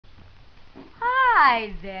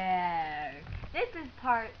Hi there. This is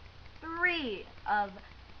part 3 of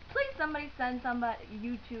Please Somebody Send Somebody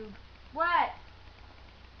YouTube. What?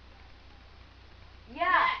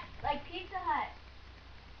 Yeah, like Pizza Hut.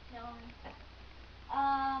 No.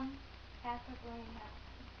 Half pepperoni, half.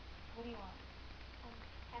 What do you want?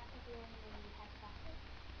 Half pepperoni, maybe half sausage.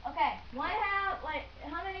 Okay, one half. Like,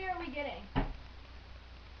 how many are we getting?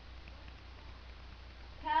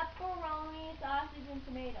 Pepperoni, sausage, and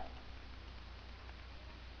tomato.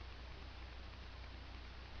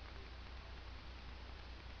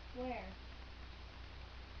 Where?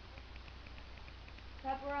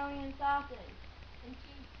 Pepperoni and sausage. And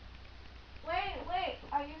cheese. Wait.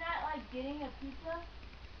 Are you not like getting a pizza?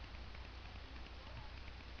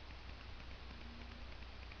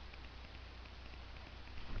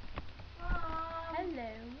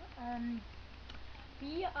 Hello.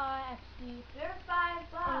 We are actually They're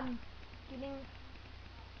 $5. getting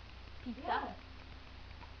pizza.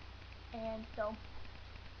 Yeah. And so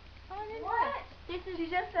What? This is She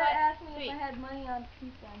just asked me if I had money on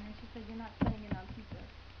pizza, and then she said you're not spending it on pizza.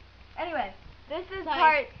 Anyway, this is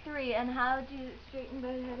part 3 on how to straighten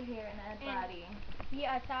bedhead hair and add body. We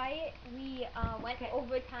are sorry. We went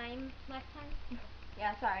over time last time.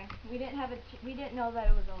 Yeah, sorry. We didn't have we didn't know that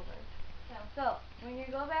it was over. So when you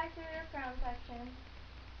go back to your crown section,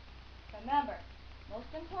 remember,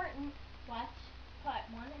 most important. Watch part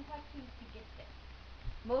 1 and part 2 to get this.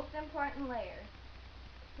 Most important layer.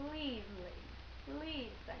 Please, ladies. Please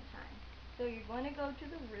spend time. So you're going to go to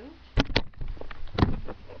the root,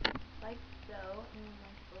 like so, and you're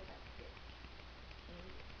going to go like this.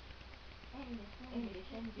 And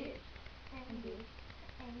this.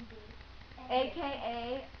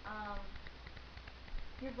 AKA,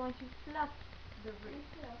 you're going to fluff the root.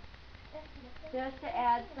 Just to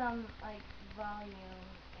add some, like, volume,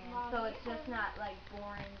 and so it's just not, like,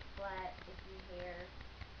 boring, flat, icky hair.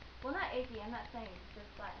 Well, not icky, I'm not saying just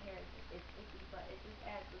flat hair is icky, but it just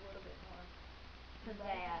adds a little bit more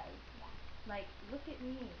pizzazz. Like, look at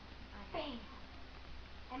me. Bam!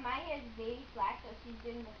 And my hair is very flat, so she's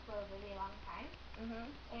doing this for a really long time.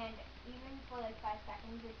 And even for like 5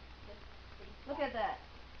 seconds, it's just pretty flat. Look at that.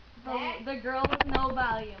 The girl with no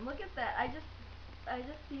volume. Look at that. I just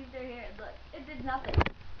teased her hair. Look, it did nothing.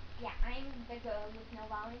 Yeah, I'm the girl with no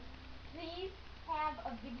volume. Please have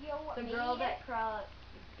a video. The girl that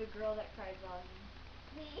cried volume.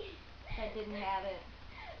 Please. I didn't have it.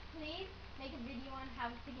 Please make a video on how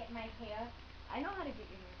to get my hair. I know how to get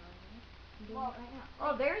your hair volume. I'm doing it right now.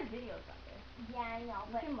 Oh, there's videos out there. Yeah, I know.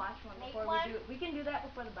 We can watch one before we do it. We can do that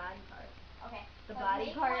before the body part. Okay. The body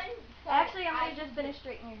part. Actually, I'm gonna just finish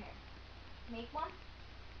straightening your hair. Make one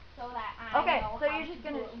so that I know how to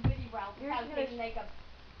do it really well without taking like a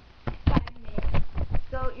 5 minutes.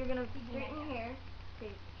 So you're gonna straighten your hair.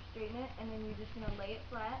 Okay, straighten it, and then you're just gonna lay it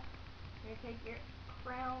flat. You're gonna take your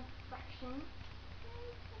crown section,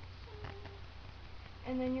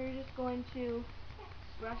 and then you're just going to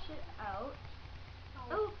brush it out.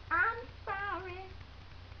 Oh, I'm sorry.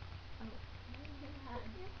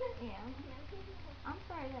 Yeah. I'm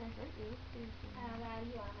sorry that I hurt you. Well,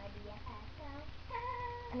 you are my BFF, so.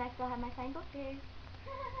 And I still have my signed book here.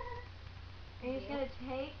 And you're just gonna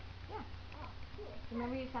take, Oh, cool.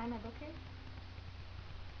 Remember you signed my book here?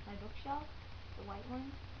 My bookshelf? The white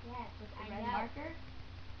one? Yes, with the red marker?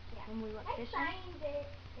 Yeah. When we went fishing? I signed it.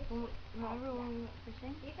 Remember when we went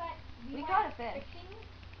fishing? We caught a fish. Fishing?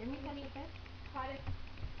 Didn't we catch a fish? Caught a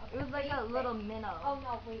It was like a little minnow. Oh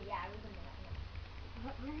no, wait, yeah, it was a minnow.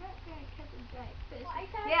 But we're not gonna catch a giant fish. Well,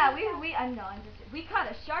 we caught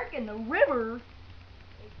a shark in the river.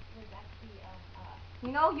 It was actually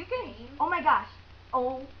you know, you can. Oh my gosh.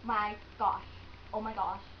 Oh my gosh. Oh my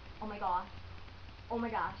gosh. Oh my gosh. Oh my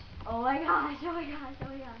gosh. Oh my gosh. Oh my gosh. Oh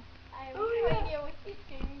my gosh. I have no idea what you're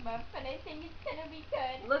talking about, but I think it's gonna be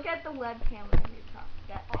good. Look at the webcam on your top.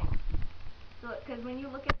 That thing. So, because when you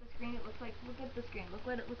look at the screen, it looks like. Look at the screen. Look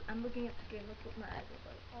what it looks. I'm looking at the screen. Look what my eyes look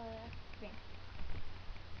like. Oh yeah. Screen.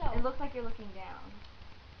 So. It looks like you're looking down.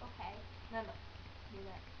 Okay. No, look. Do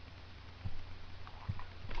that.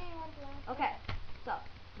 Okay. So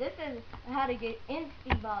this is how to get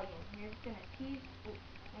instant volume. You're just gonna tease. Oh,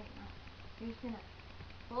 maybe not. You're just gonna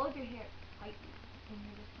hold your hair tightly, and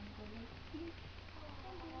you're just gonna go like this.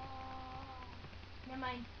 Never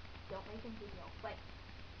mind. Don't make a video. But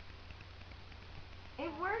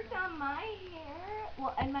it worked on my hair.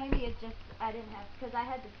 Well, and maybe it just I didn't have because I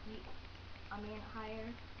had the heat.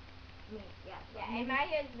 Higher. Yeah. So yeah, and my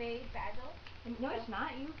hair is very fragile. No, it's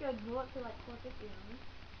not. You could go up to like 450 on it.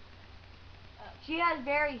 She has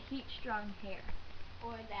very heat-strong hair.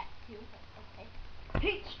 Or that too. Okay.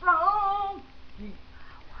 Heat strong.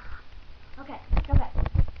 Okay, let's go back.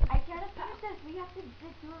 we have to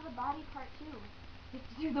do the body part too. We have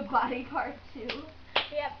to do the body part too.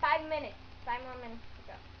 We have 5 minutes. 5 more minutes to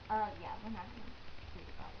go. Yeah, we're not gonna do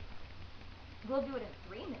the body part. We'll do it in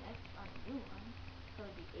 3 minutes on the new one. So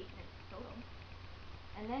it'll be 8 minutes total.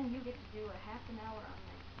 And then you get to do a half an hour on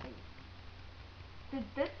my face.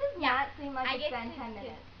 This does not seem like it's been 10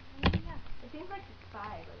 minutes. Yeah. It seems like it's 5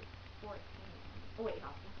 or 14. Oh wait, no,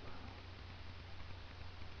 this one.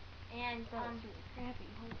 And it's really crappy.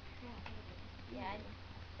 Holy crap. Yeah,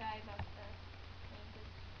 sorry about the changes.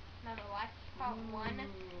 Remember, watch part 1 to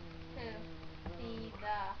see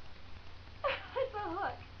the it's a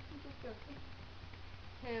hook. I'm just joking.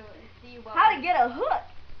 To see what how to get a hook.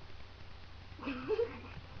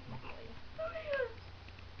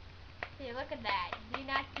 See, look at that. Do you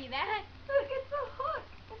not see that? Look, it's a hook.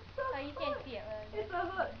 It's a hook. Oh, you can't see it. It's a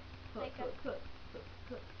hook. Like Hook.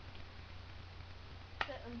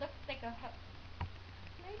 It looks like a hook.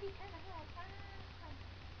 Maybe kind of hot.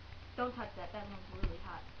 Don't touch that. That one's really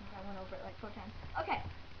hot. I think I went over it like 4 times. Okay.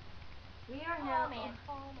 We are now.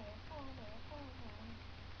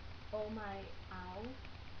 Oh my. Ow.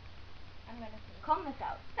 I'm gonna see. Comb this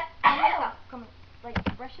out. Comb this out. Like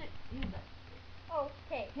brush it. Use it.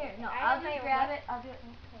 Okay. Here, no. I'll just grab it. I'll do it.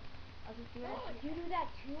 Okay. I'll just do it. You do that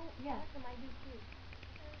too? Yeah. Awesome, I do too.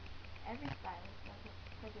 Every stylist does it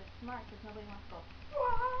because they're smart. Because nobody wants to go.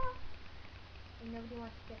 And nobody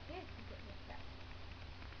wants to get his to get this stuff.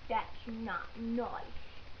 That's not nice.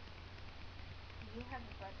 You have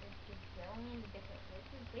about a gazillion different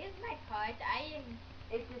places. Where's my card?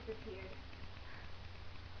 It disappeared.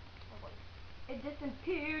 Oh wait. It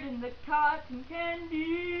disappeared in the cotton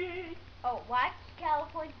candy. Oh, watch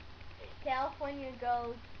California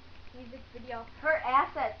Girls music video. Her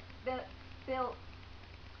assets still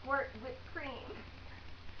squirt whipped cream.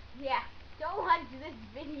 Yeah. Don't watch this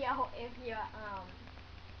video if you're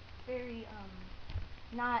very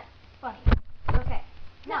not funny. Okay.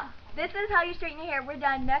 Now, this is how you straighten your hair. We're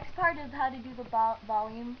done. Next part is how to do the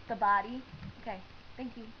volume, the body. Okay.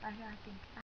 Thank you. Bye.